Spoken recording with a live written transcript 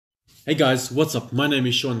Hey guys, what's up? My name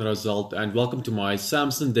is Sean Razalt and welcome to my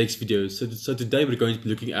Samsung DeX video. So today we're going to be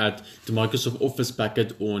looking at the Microsoft Office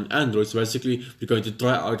packet on Android. So basically we're going to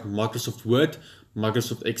try out Microsoft Word,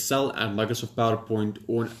 Microsoft Excel and Microsoft PowerPoint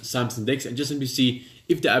on Samsung DeX and just simply see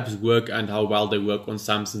if the apps work and how well they work on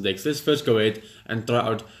Samsung DeX. Let's first go ahead and try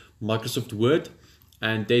out Microsoft Word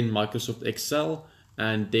and then Microsoft Excel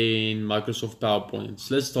and then Microsoft PowerPoint.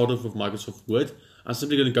 So let's start off with Microsoft Word. I'm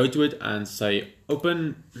simply going to go to it and say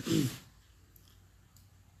open.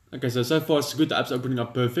 Okay, so far so good. The app's opening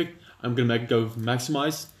up perfect. I'm going to make it go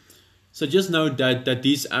maximize. So just know that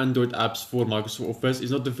these Android apps for Microsoft Office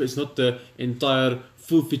is not the entire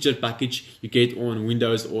full featured package you get on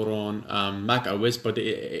Windows or on Mac OS, but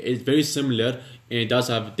it's very similar and it does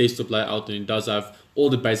have a desktop layout and it does have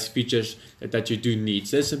all the basic features that you do need.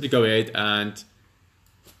 So let's simply go ahead and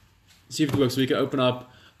see if it works. So we can open up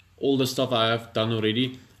all the stuff I have done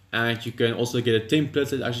already, and you can also get a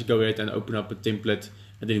template. Let's actually go ahead and open up a template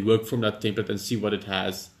and then work from that template and see what it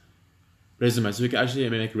has. Resume. So we can actually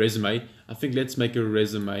make a resume. I think let's make a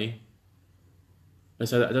resume.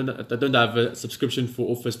 So I don't have a subscription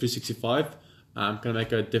for Office 365. I'm gonna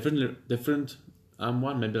make a different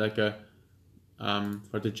one, maybe like a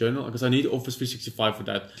for the journal, because I need Office 365 for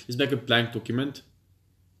that. Let's make a blank document.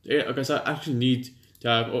 Yeah, okay, so I actually need to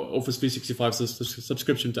have Office 365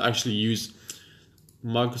 subscription to actually use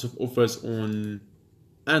Microsoft Office on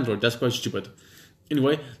Android. That's quite stupid.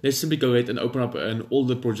 Anyway, let's simply go ahead and open up an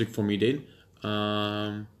older project for me then.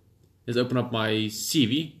 Let's open up my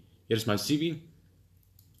CV. Here's my CV.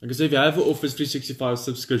 Okay, so if you have an Office 365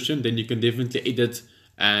 subscription, then you can definitely edit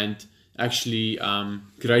and actually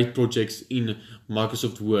create projects in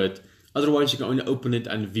Microsoft Word. Otherwise, you can only open it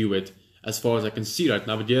and view it as far as I can see right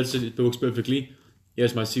now. But here it works perfectly.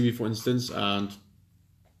 Here's my CV, for instance, and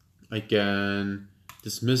I can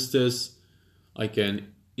dismiss this. I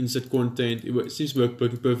can insert content. It seems to work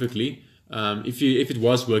perfectly. If it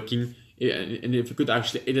was working, and if you could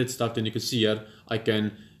actually edit stuff, then you can see here I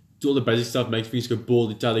can do all the basic stuff, make things go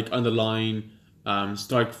bold, italic, underline,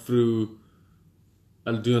 strike through,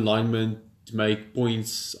 and do alignment to make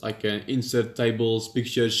points. I can insert tables,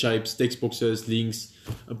 pictures, shapes, text boxes, links,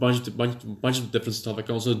 a bunch of different stuff. I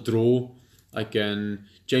can also draw. I can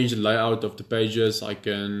change the layout of the pages. I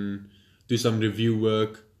can do some review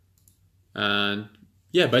work, and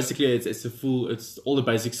yeah, basically it's all the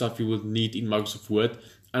basic stuff you would need in Microsoft Word,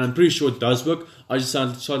 and I'm pretty sure it does work. I just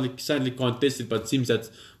sadly can't test it, but it seems that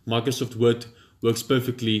Microsoft Word works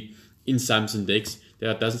perfectly in Samsung DeX.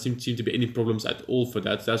 There doesn't seem to be any problems at all for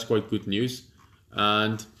that. So that's quite good news.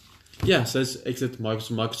 And yeah, so let's exit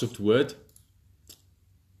Microsoft Word.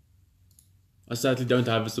 I sadly don't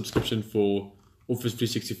have a subscription for Office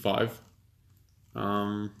 365.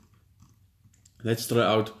 Let's try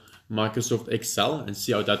out Microsoft Excel and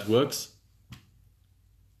see how that works.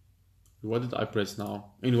 What did I press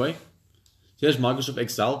now? Anyway, here's Microsoft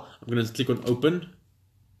Excel. I'm going to click on open.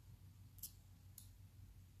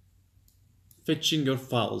 Fetching your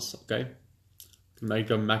files, okay. Make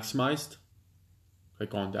them maximized. I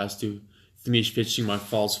can't, it has to finish fetching my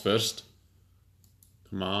files first.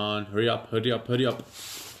 Come on, hurry up, hurry up, hurry up.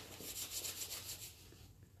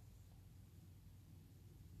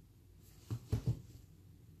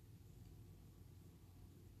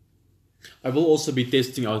 I will also be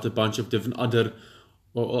testing out a bunch of different other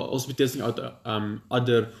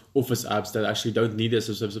other Office apps that actually don't need a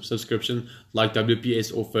subscription, like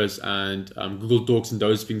WPS Office and Google Docs and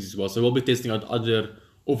those things as well. So we'll be testing out other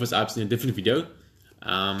Office apps in a different video.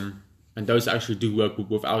 And those actually do work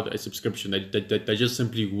without a subscription. They just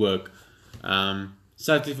simply work.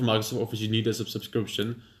 Sadly for Microsoft Office, you need a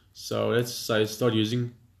subscription. So let's say start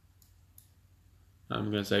using.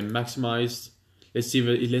 I'm gonna say maximized. Let's see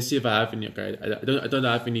if I have any. Okay, I don't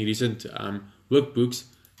have any recent workbooks,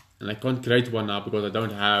 and I can't create one now because I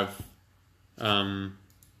don't have Office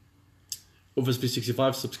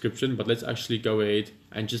 365 subscription. But let's actually go ahead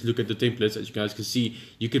and just look at the templates. As you guys can see,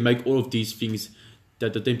 you can make all of these things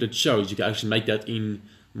that the template shows. You can actually make that in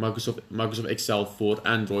Microsoft Excel for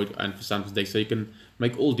Android and for Samsung DeX. So you can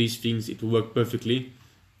make all these things. It will work perfectly.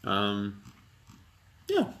 Yeah.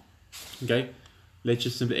 Okay. Let's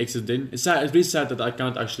just simply exit then. It's really sad that I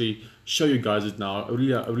can't actually show you guys it now. I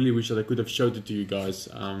really wish that I could have showed it to you guys,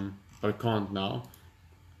 but I can't now.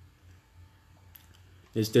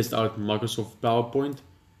 Let's test out Microsoft PowerPoint.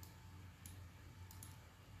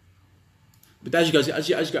 But as you guys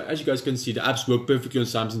can see, the apps work perfectly on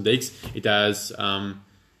Samsung DeX. It has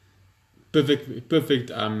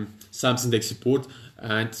perfect Samsung DeX support,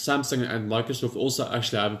 and Samsung and Microsoft also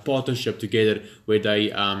actually have a partnership together where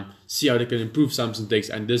they see how they can improve Samsung DeX,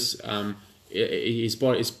 and this is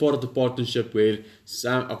part of the partnership where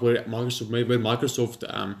Microsoft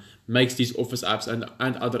makes these Office apps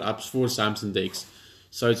and other apps for Samsung DeX.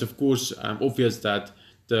 So it's of course obvious that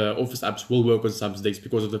the Office apps will work on Samsung DeX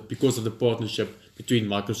because of the partnership between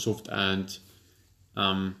Microsoft and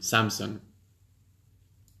Samsung.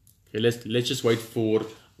 Okay, let's just wait for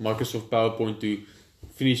Microsoft PowerPoint to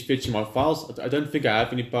finish fetching my files. I don't think I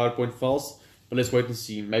have any PowerPoint files, but let's wait and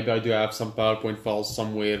see. Maybe I do have some PowerPoint files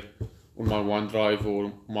somewhere on my OneDrive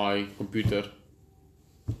or my computer.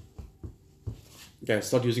 Okay,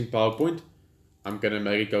 start using PowerPoint. I'm gonna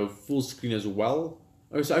make it go full screen as well.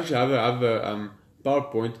 Oh, so actually I have a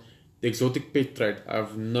PowerPoint, the exotic pet trade. I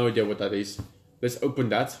have no idea what that is. Let's open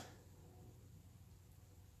that.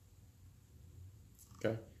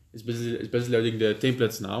 Okay, it's busy loading the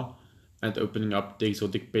templates now and opening up the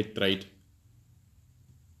exotic pet trade.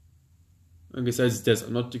 Okay, so it's this.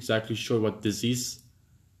 I'm not exactly sure what this is.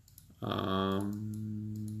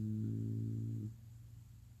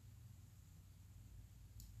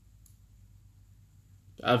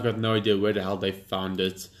 I've got no idea where the hell they found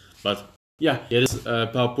it, but yeah, here is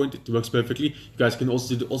PowerPoint. It works perfectly. You guys can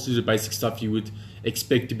also do the basic stuff you would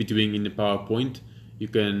expect to be doing in the PowerPoint. You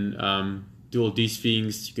can do all these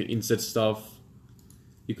things. You can insert stuff.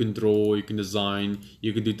 You can draw. You can design.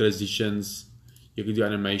 You can do transitions. You can do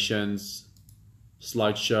animations.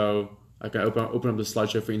 Slideshow. I can open up the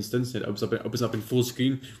slideshow, for instance. It opens up in full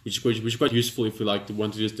screen, which is quite useful if you like to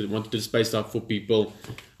want to display stuff for people.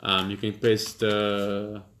 You can press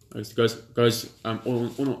the it goes on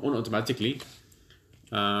automatically.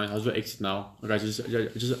 How do I exit now? Okay,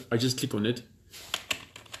 I just click on it,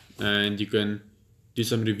 and you can do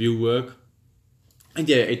some review work. And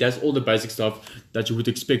yeah, it has all the basic stuff that you would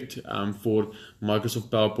expect for Microsoft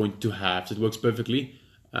PowerPoint to have. So it works perfectly.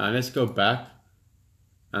 Let's go back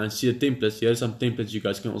and see the templates. Here are some templates you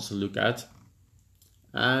guys can also look at.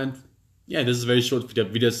 And yeah, this is a very short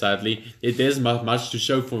video sadly. It isn't much to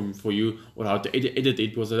show for you or how to edit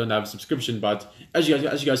it because I don't have a subscription, but as you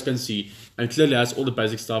guys can see, and clearly has all the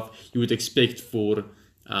basic stuff you would expect for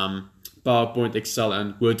PowerPoint, Excel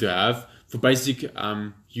and Word to have. For basic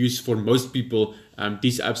use for most people,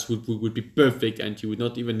 these apps would be perfect, and you would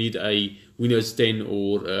not even need a Windows 10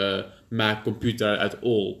 or a Mac computer at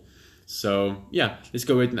all. So yeah, let's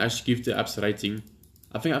go ahead and actually give the apps a rating.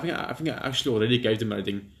 I think I actually already gave them a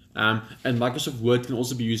rating. And Microsoft Word can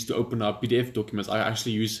also be used to open up PDF documents. I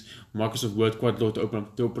actually use Microsoft Word quite a lot to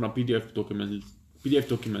open up PDF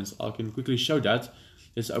documents. I can quickly show that.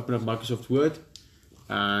 Let's open up Microsoft Word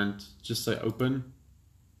and just say open.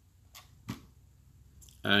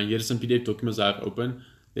 And here are some PDF documents I have open.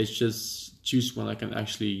 Let's just choose one I can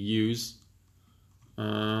actually use.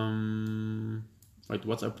 Wait,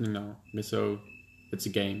 what's opening now? Okay, so it's a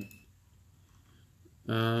game.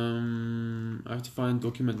 I have to find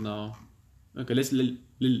document now. Okay, let's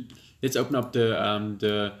open up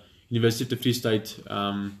the University of the Free State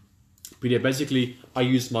PDF. Basically, I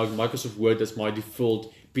use Microsoft Word as my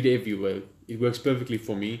default PDF viewer. It works perfectly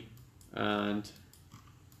for me, and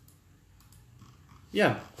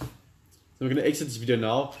yeah. So I'm gonna exit this video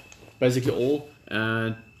now, basically all,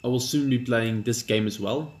 and I will soon be playing this game as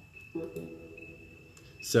well.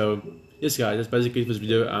 So yes guys, that's basically it for this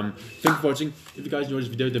video. Thank you for watching. If you guys enjoyed this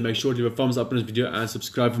video, then make sure to give a thumbs up on this video and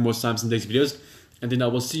subscribe for more Samsung DeX videos. And then I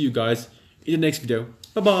will see you guys in the next video.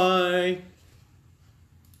 Bye bye.